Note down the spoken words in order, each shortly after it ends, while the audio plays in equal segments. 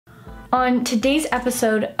On today's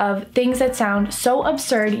episode of Things That Sound So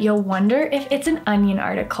Absurd You'll Wonder If It's an Onion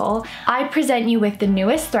article, I present you with the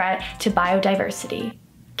newest threat to biodiversity.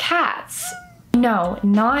 Cats. No,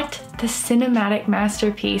 not the cinematic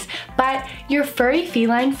masterpiece, but your furry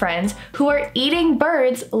feline friends who are eating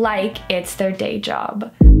birds like it's their day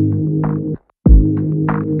job.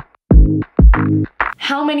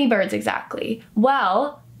 How many birds exactly?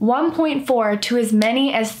 Well, 1.4 to as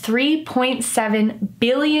many as 3.7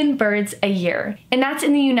 billion birds a year. And that's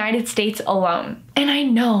in the United States alone. And I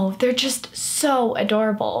know they're just so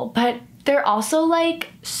adorable, but they're also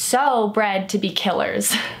so bred to be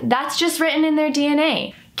killers. That's just written in their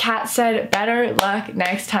DNA. Cat said, "Better luck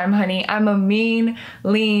next time, honey. I'm a mean,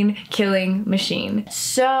 lean, killing machine."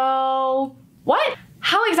 So, what?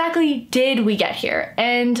 How exactly did we get here?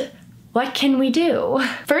 And what can we do?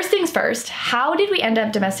 First things first, how did we end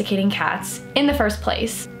up domesticating cats in the first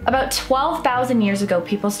place? About 12,000 years ago,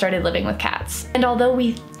 people started living with cats. And although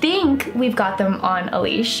we think we've got them on a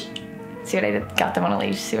leash, see what I did? Got them on a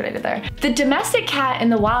leash, see what I did there? The domestic cat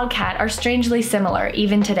and the wild cat are strangely similar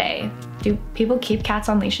even today. Do people keep cats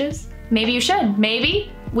on leashes? Maybe you should.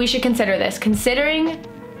 Maybe we should consider this, considering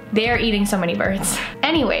they're eating so many birds.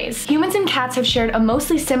 Anyways, humans and cats have shared a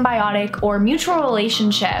mostly symbiotic or mutual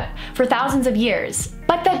relationship for thousands of years.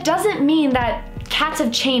 But that doesn't mean that cats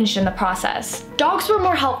have changed in the process. Dogs were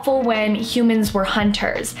more helpful when humans were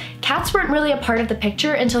hunters. Cats weren't really a part of the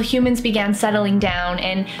picture until humans began settling down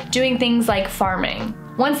and doing things like farming.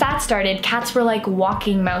 Once that started, cats were like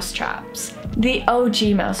walking mousetraps. The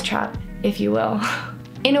OG mousetrap, if you will.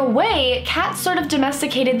 In a way, cats sort of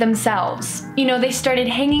domesticated themselves. You know, they started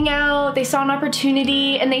hanging out, they saw an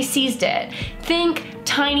opportunity, and they seized it. Think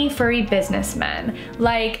tiny furry businessmen,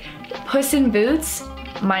 like Puss in Boots,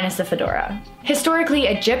 minus the fedora. Historically,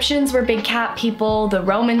 Egyptians were big cat people, the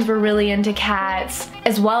Romans were really into cats,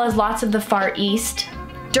 as well as lots of the Far East.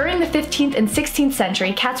 During the 15th and 16th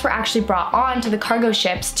century, cats were actually brought on to the cargo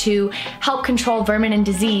ships to help control vermin and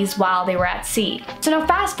disease while they were at sea. So now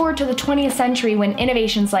fast forward to the 20th century when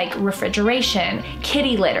innovations like refrigeration,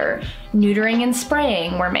 kitty litter, neutering and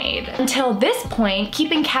spraying were made. Until this point,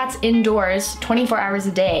 keeping cats indoors 24 hours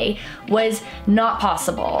a day was not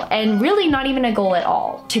possible, and really not even a goal at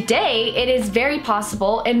all. Today, it is very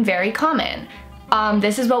possible and very common.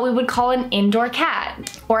 This is what we would call an indoor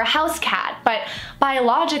cat or a house cat, but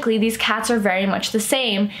biologically these cats are very much the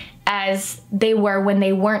same as they were when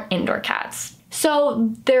they weren't indoor cats. So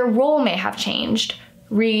their role may have changed.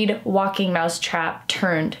 Read walking mousetrap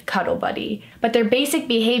turned cuddle buddy. But their basic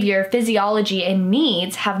behavior, physiology, and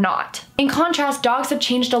needs have not. In contrast, dogs have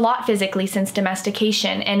changed a lot physically since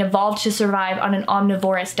domestication and evolved to survive on an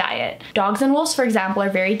omnivorous diet. Dogs and wolves, for example, are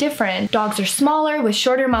very different. Dogs are smaller with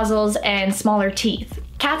shorter muzzles and smaller teeth.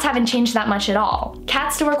 Cats haven't changed that much at all.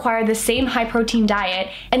 Cats still require the same high-protein diet,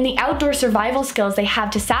 and the outdoor survival skills they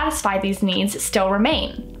have to satisfy these needs still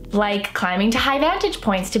remain. Like climbing to high vantage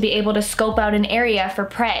points to be able to scope out an area for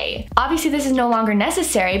prey. Obviously this is no longer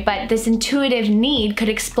necessary, but this intuitive need could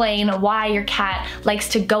explain why your cat likes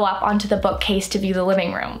to go up onto the bookcase to view the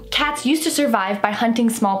living room. Cats used to survive by hunting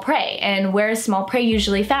small prey, and where is small prey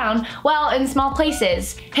usually found? Well, in small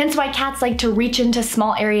places. Hence why cats like to reach into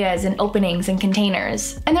small areas and openings and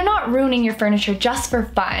containers. And they're not ruining your furniture just for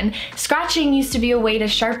fun. Scratching used to be a way to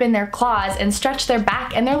sharpen their claws and stretch their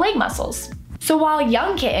back and their leg muscles. So while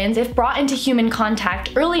young kittens, if brought into human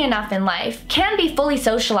contact early enough in life, can be fully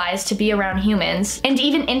socialized to be around humans and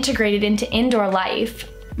even integrated into indoor life,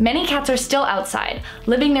 many cats are still outside,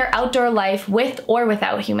 living their outdoor life with or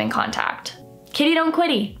without human contact. Kitty don't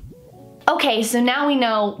quitty. Okay, so now we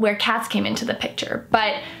know where cats came into the picture,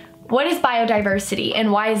 but what is biodiversity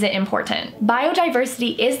and why is it important?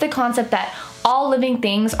 Biodiversity is the concept that all living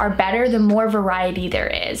things are better the more variety there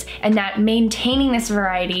is, and that maintaining this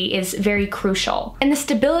variety is very crucial. And the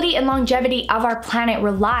stability and longevity of our planet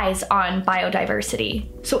relies on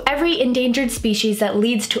biodiversity. So every endangered species that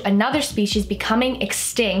leads to another species becoming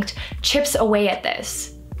extinct chips away at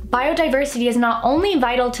this. Biodiversity is not only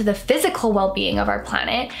vital to the physical well-being of our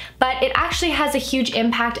planet, but it actually has a huge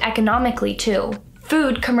impact economically too.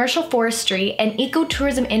 Food, commercial forestry, and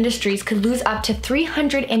ecotourism industries could lose up to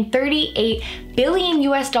 $338 billion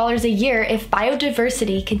a year if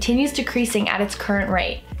biodiversity continues decreasing at its current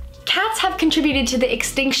rate. Cats have contributed to the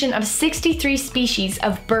extinction of 63 species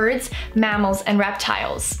of birds, mammals, and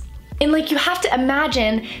reptiles. And you have to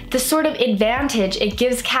imagine the sort of advantage it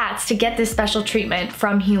gives cats to get this special treatment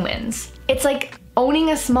from humans. It's like owning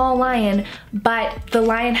a small lion, but the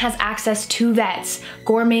lion has access to vets,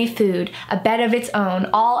 gourmet food, a bed of its own,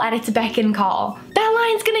 all at its beck and call. That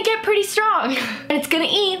lion's gonna get pretty strong, and it's gonna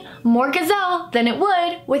eat more gazelle than it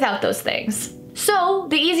would without those things. So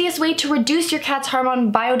the easiest way to reduce your cat's harm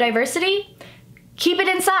on biodiversity? Keep it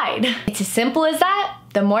inside. It's as simple as that.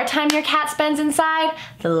 The more time your cat spends inside,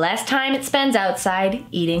 the less time it spends outside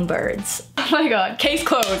eating birds. Oh my god, case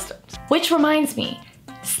closed. Which reminds me,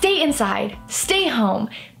 stay inside, stay home,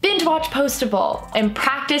 binge watch Postable, and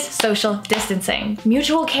practice social distancing.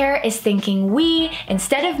 Mutual Care is thinking we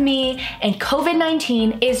instead of me, and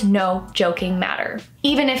COVID-19 is no joking matter.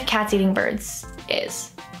 Even if cats eating birds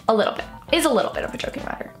is a little bit of a joking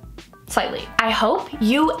matter. Slightly. I hope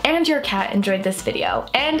you and your cat enjoyed this video,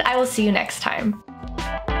 and I will see you next time.